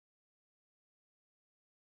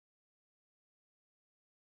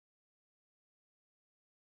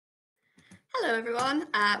Hello everyone,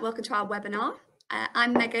 welcome to our webinar.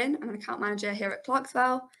 I'm Megan, I'm an account manager here at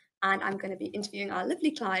Clarkswell, and I'm going to be interviewing our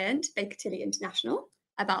lovely client, Baker Tilly International,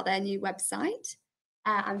 about their new website.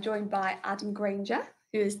 I'm joined by Adam Granger,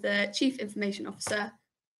 who is the Chief Information Officer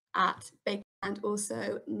at Baker, and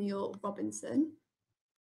also Neil Robinson,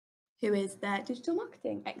 who is their Digital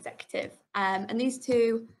Marketing Executive. And these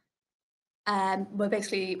two were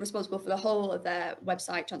basically responsible for the whole of their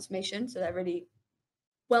website transformation, so they're really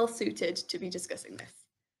well suited to be discussing this.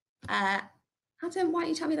 Adam, why don't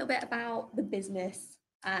you tell me a little bit about the business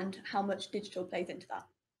and how much digital plays into that?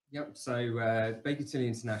 Yep, so Baker Tilly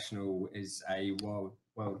International is a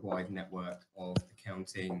worldwide network of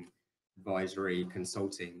accounting, advisory,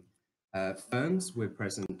 consulting firms. We're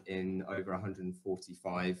present in over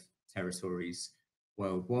 145 territories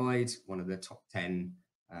worldwide, one of the top 10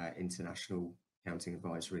 international accounting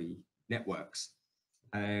advisory networks.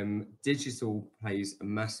 Digital plays a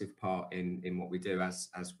massive part in what we do, as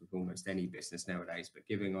with almost any business nowadays, but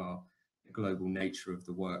given the global nature of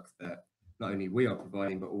the work that not only we are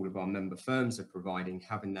providing, but all of our member firms are providing,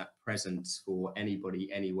 having that presence for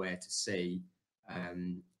anybody anywhere to see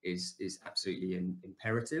is absolutely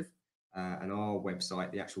imperative. And our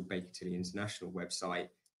website, the actual Baker Tilly International website,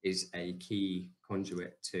 is a key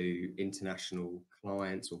conduit to international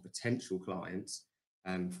clients or potential clients,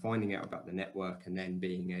 finding out about the network and then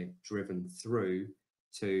being driven through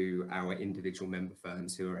to our individual member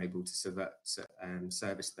firms who are able to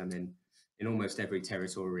service them in almost every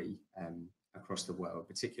territory across the world,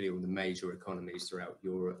 particularly all the major economies throughout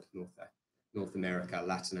Europe, North America,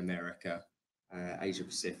 Latin America, Asia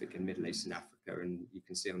Pacific, and Middle East and Africa. And you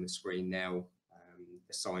can see on the screen now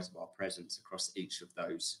the size of our presence across each of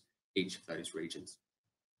those regions.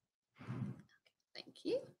 Thank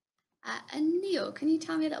you. And Neil, can you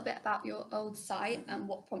tell me a little bit about your old site and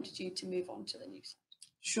what prompted you to move on to the new site?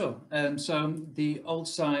 Sure. So the old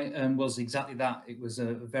site was exactly that. It was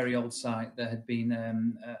a very old site. There had been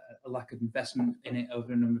a lack of investment in it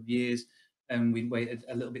over a number of years, and we'd waited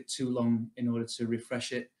a little bit too long in order to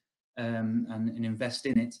refresh it and invest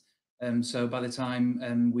in it. So by the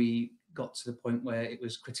time we got to the point where it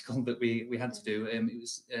was critical that we had to do,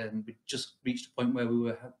 we just reached a point where we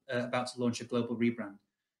were about to launch a global rebrand,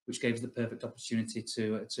 which gave us the perfect opportunity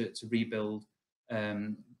to rebuild,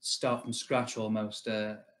 start from scratch almost,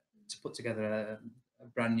 to put together a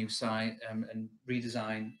brand new site and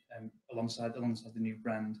redesign alongside the new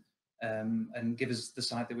brand, and give us the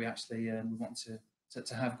site that we actually want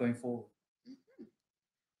to have going forward. Mm-hmm.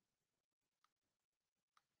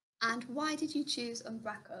 And why did you choose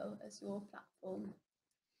Umbraco as your platform?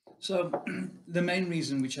 So the main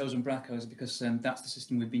reason we chose Umbraco is because that's the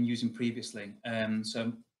system we've been using previously.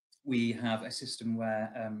 So we have a system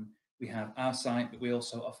where we have our site, but we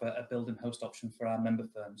also offer a build and host option for our member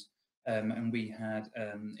firms. And we had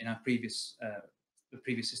in our the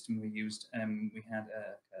previous system we used, we had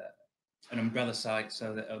an umbrella site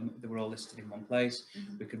so that they were all listed in one place.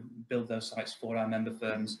 Mm-hmm. We could build those sites for our member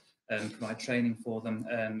firms, provide training for them,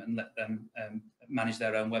 and let them manage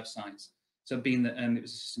their own websites. So being that it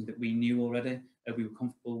was a system that we knew already, we were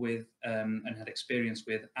comfortable with and had experience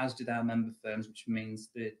with, as did our member firms, which means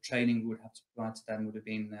the training we would have to provide to them would have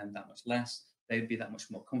been that much less. They'd be that much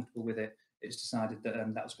more comfortable with it. It's decided that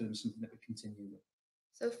that was going to be something that we continue with.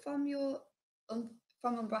 So from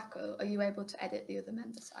Umbraco, are you able to edit the other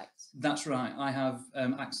member sites? That's right. I have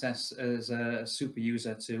access as a super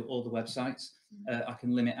user to all the websites. Mm-hmm. I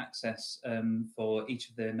can limit access for each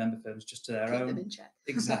of the member firms just to their Keep own. them in check.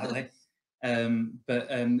 Exactly. But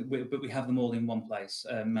we have them all in one place,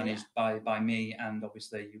 managed by me and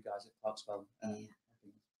obviously you guys at Clarkswell.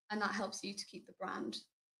 And that helps you to keep the brand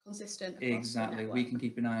consistent. Exactly. We can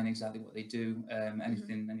keep an eye on exactly what they do.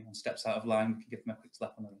 Anything anyone steps out of line, we can give them a quick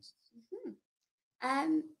slap on the wrist.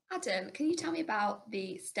 Mm-hmm. Adam, can you tell me about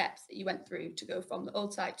the steps that you went through to go from the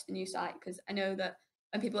old site to the new site? Because I know that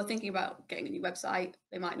when people are thinking about getting a new website,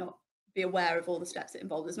 they might not be aware of all the steps it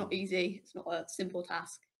involves. It's not easy. It's not a simple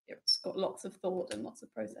task. It's got lots of thought and lots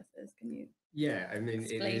of processes. Can you? Yeah, I mean,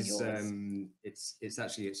 it is.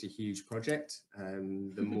 It's a huge project.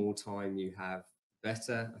 The more time you have,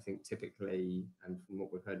 better. I think typically, and from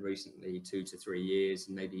what we've heard recently, 2 to 3 years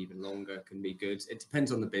and maybe even longer can be good. It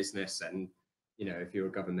depends on the business, and if you're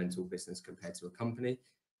a governmental business compared to a company.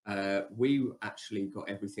 We actually got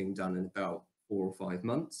everything done in about 4 or 5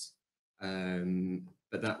 months.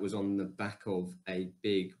 But that was on the back of a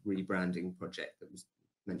big rebranding project that was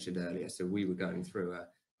mentioned earlier. So we were going through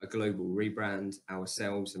a global rebrand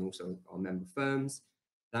ourselves and also our member firms.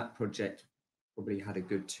 That project probably had a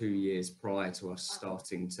good 2 years prior to us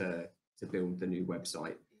starting to build the new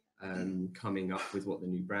website. coming up with what the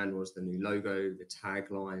new brand was, the new logo, the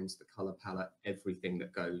taglines, the color palette, everything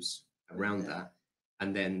that goes around that.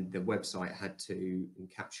 And then the website had to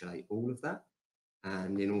encapsulate all of that.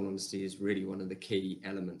 And in all honesty, is really one of the key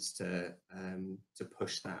elements to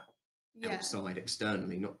push that outside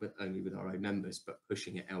externally, not only with our own members, but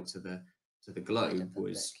pushing it out to the globe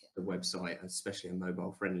was the website, especially a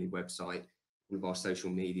mobile friendly website, all of our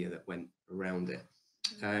social media that went around it.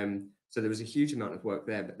 So there was a huge amount of work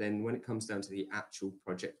there, but then when it comes down to the actual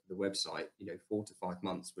project of the website, 4 to 5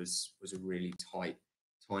 months was a really tight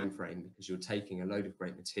time frame, because you're taking a load of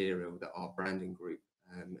great material that our branding group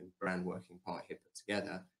and brand working party had put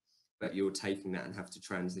together, but you're taking that and have to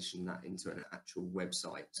transition that into an actual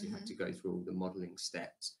website. So you have to go through all the modeling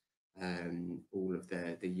steps, all of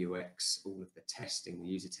the UX, all of the testing, the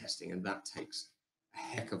user testing, and that takes a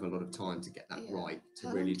heck of a lot of time to get that right, to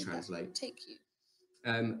really translate. Take you?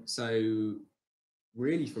 So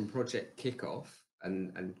really from project kickoff,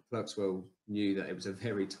 and Clerkswell knew that it was a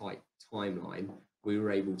very tight timeline, we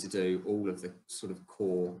were able to do all of the sort of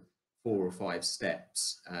core 4 or 5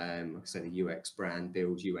 steps, like I said, the UX, brand,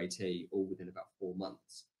 build, UAT, all within about 4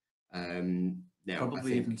 months. Now,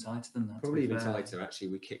 probably even tighter than that. Probably even tighter, actually.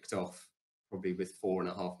 We kicked off probably with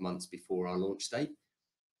 4.5 months before our launch date.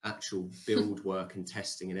 Actual build work and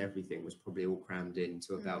testing and everything was probably all crammed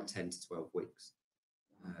into about 10 to 12 weeks.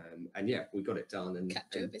 And yeah, we got it done and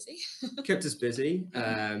kept you busy. Kept us busy,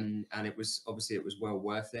 and it was well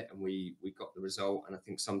worth it, and we got the result. And I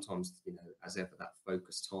think sometimes, as ever, that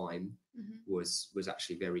focused time was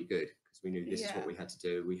actually very good, because we knew this is what we had to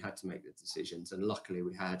do. We had to make the decisions, and luckily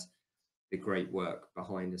we had the great work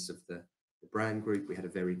behind us of the brand group. We had a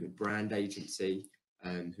very good brand agency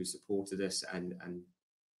who supported us, and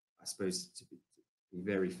I suppose to be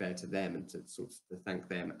very fair to them and to sort of to thank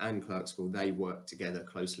them and Clerkswell, they worked together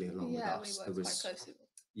closely along with us. We worked quite closely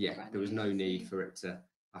with there was no need for it to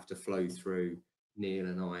have to flow through Neil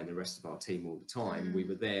and I and the rest of our team all the time. We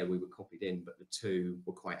were there, we were copied in, but the two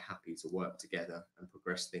were quite happy to work together and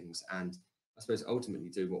progress things, and I suppose ultimately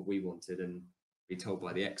do what we wanted and be told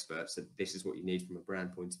by the experts that this is what you need from a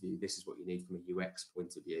brand point of view, this is what you need from a UX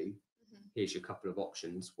point of view, here's your couple of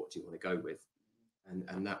options, what do you want to go with?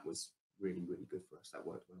 And that was really, really good for us. That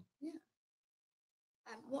worked well. Yeah.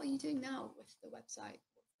 What are you doing now with the website?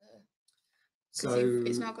 So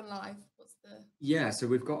it's now gone live. So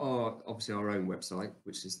we've got obviously our own website,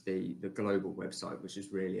 which is the global website, which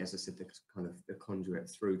is really, as I said, the kind of the conduit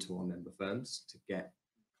through to our member firms to get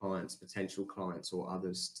clients, potential clients or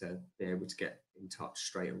others to be able to get in touch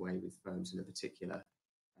straight away with firms in a particular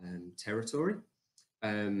territory.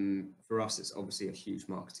 For us, it's obviously a huge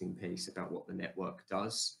marketing piece about what the network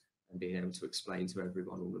does and being able to explain to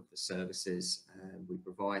everyone all of the services we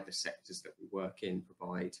provide, the sectors that we work in,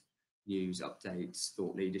 provide news, updates,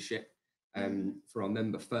 thought leadership. For our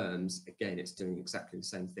member firms, again, it's doing exactly the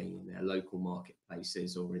same thing in their local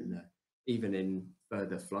marketplaces or even in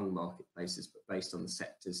further flung marketplaces, but based on the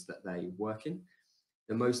sectors that they work in.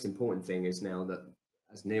 The most important thing is now that,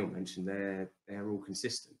 as Neil mentioned, they're all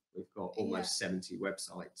consistent. We've got almost 70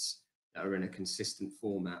 websites that are in a consistent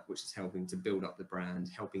format, which is helping to build up the brand,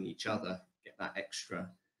 helping each other get that extra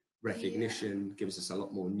recognition, gives us a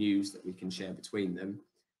lot more news that we can share between them.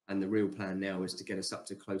 And the real plan now is to get us up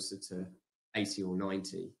to closer to 80 or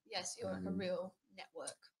 90. Yes, you're like a real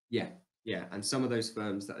network. Yeah. And some of those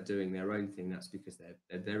firms that are doing their own thing, that's because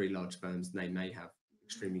they're very large firms and they may have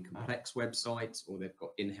extremely complex websites or they've got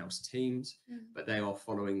in-house teams, but they are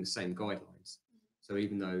following the same guidelines. So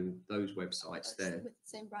even though those websites, they're with the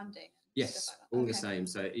same branding. Yes, like that. all the same.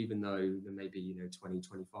 So even though there may be 20,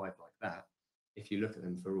 25 like that, if you look at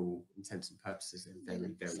them for all intents and purposes, they're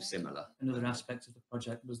very, very similar. Another aspect of the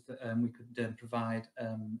project was that we could provide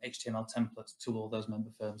HTML templates to all those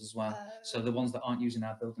member firms as well. So the ones that aren't using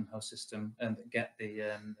our build and host system and get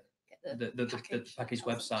the package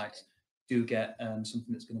website do get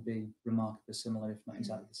something that's going to be remarkably similar, if not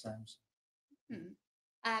exactly the same.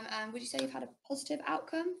 And would you say you've had a positive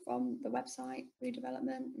outcome from the website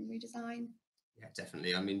redevelopment and redesign? Yeah,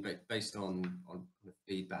 definitely. I mean, based on the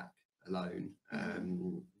feedback alone,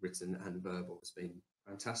 written and verbal, has been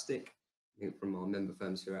fantastic. I think from our member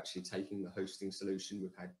firms who are actually taking the hosting solution,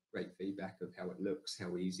 we've had great feedback of how it looks,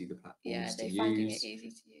 how easy the platform is to use. Yeah, they're finding it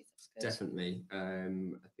easy to use. That's good. Definitely.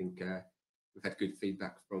 I think we've had good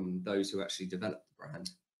feedback from those who actually developed the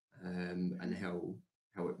brand and how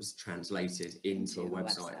it was translated into a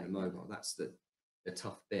website and a mobile. That's the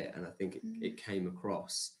tough bit, and I think it came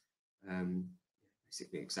across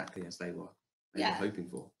basically exactly as they were they Yeah. were hoping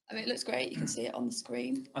for. I mean, it looks great. You can see it on the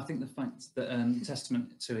screen. I think the fact that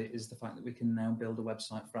testament to it is the fact that we can now build a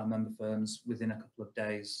website for our member firms within a couple of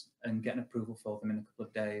days and get an approval for them in a couple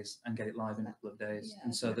of days and get it live in a couple of days. Yeah.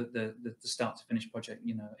 And so that the start to finish project,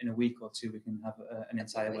 you know, in a week or two, we can have an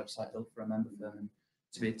entire great. website built for a member firm. And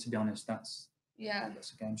to be honest, that's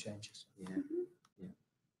a game changer. Yeah.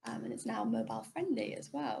 And it's now mobile friendly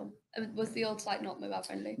as well. Was the old site not mobile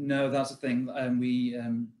friendly? No, that's the thing.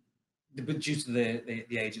 But due to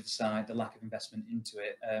the age of the site, the lack of investment into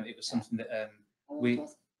it, it was something that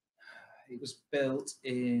it was built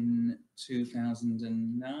in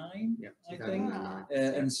 2009, Yeah, I think. Wow.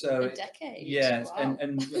 And so, A decade. yeah, Wow.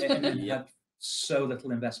 and we had so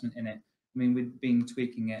little investment in it. I mean, we'd been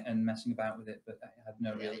tweaking it and messing about with it, but it had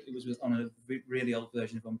no real. It was on a really old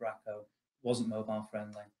version of Umbraco, wasn't mobile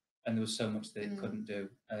friendly, and there was so much that it couldn't do.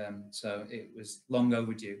 So it was long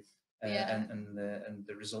overdue. And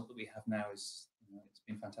the result that we have now is, you know, it's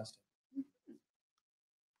been fantastic.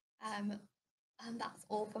 And that's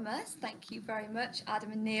all from us. Thank you very much,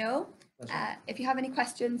 Adam and Neil. If you have any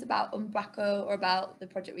questions about Umbraco or about the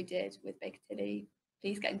project we did with Baker Tilly,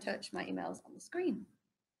 please get in touch. My email's on the screen.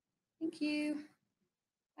 Thank you.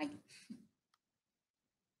 Bye.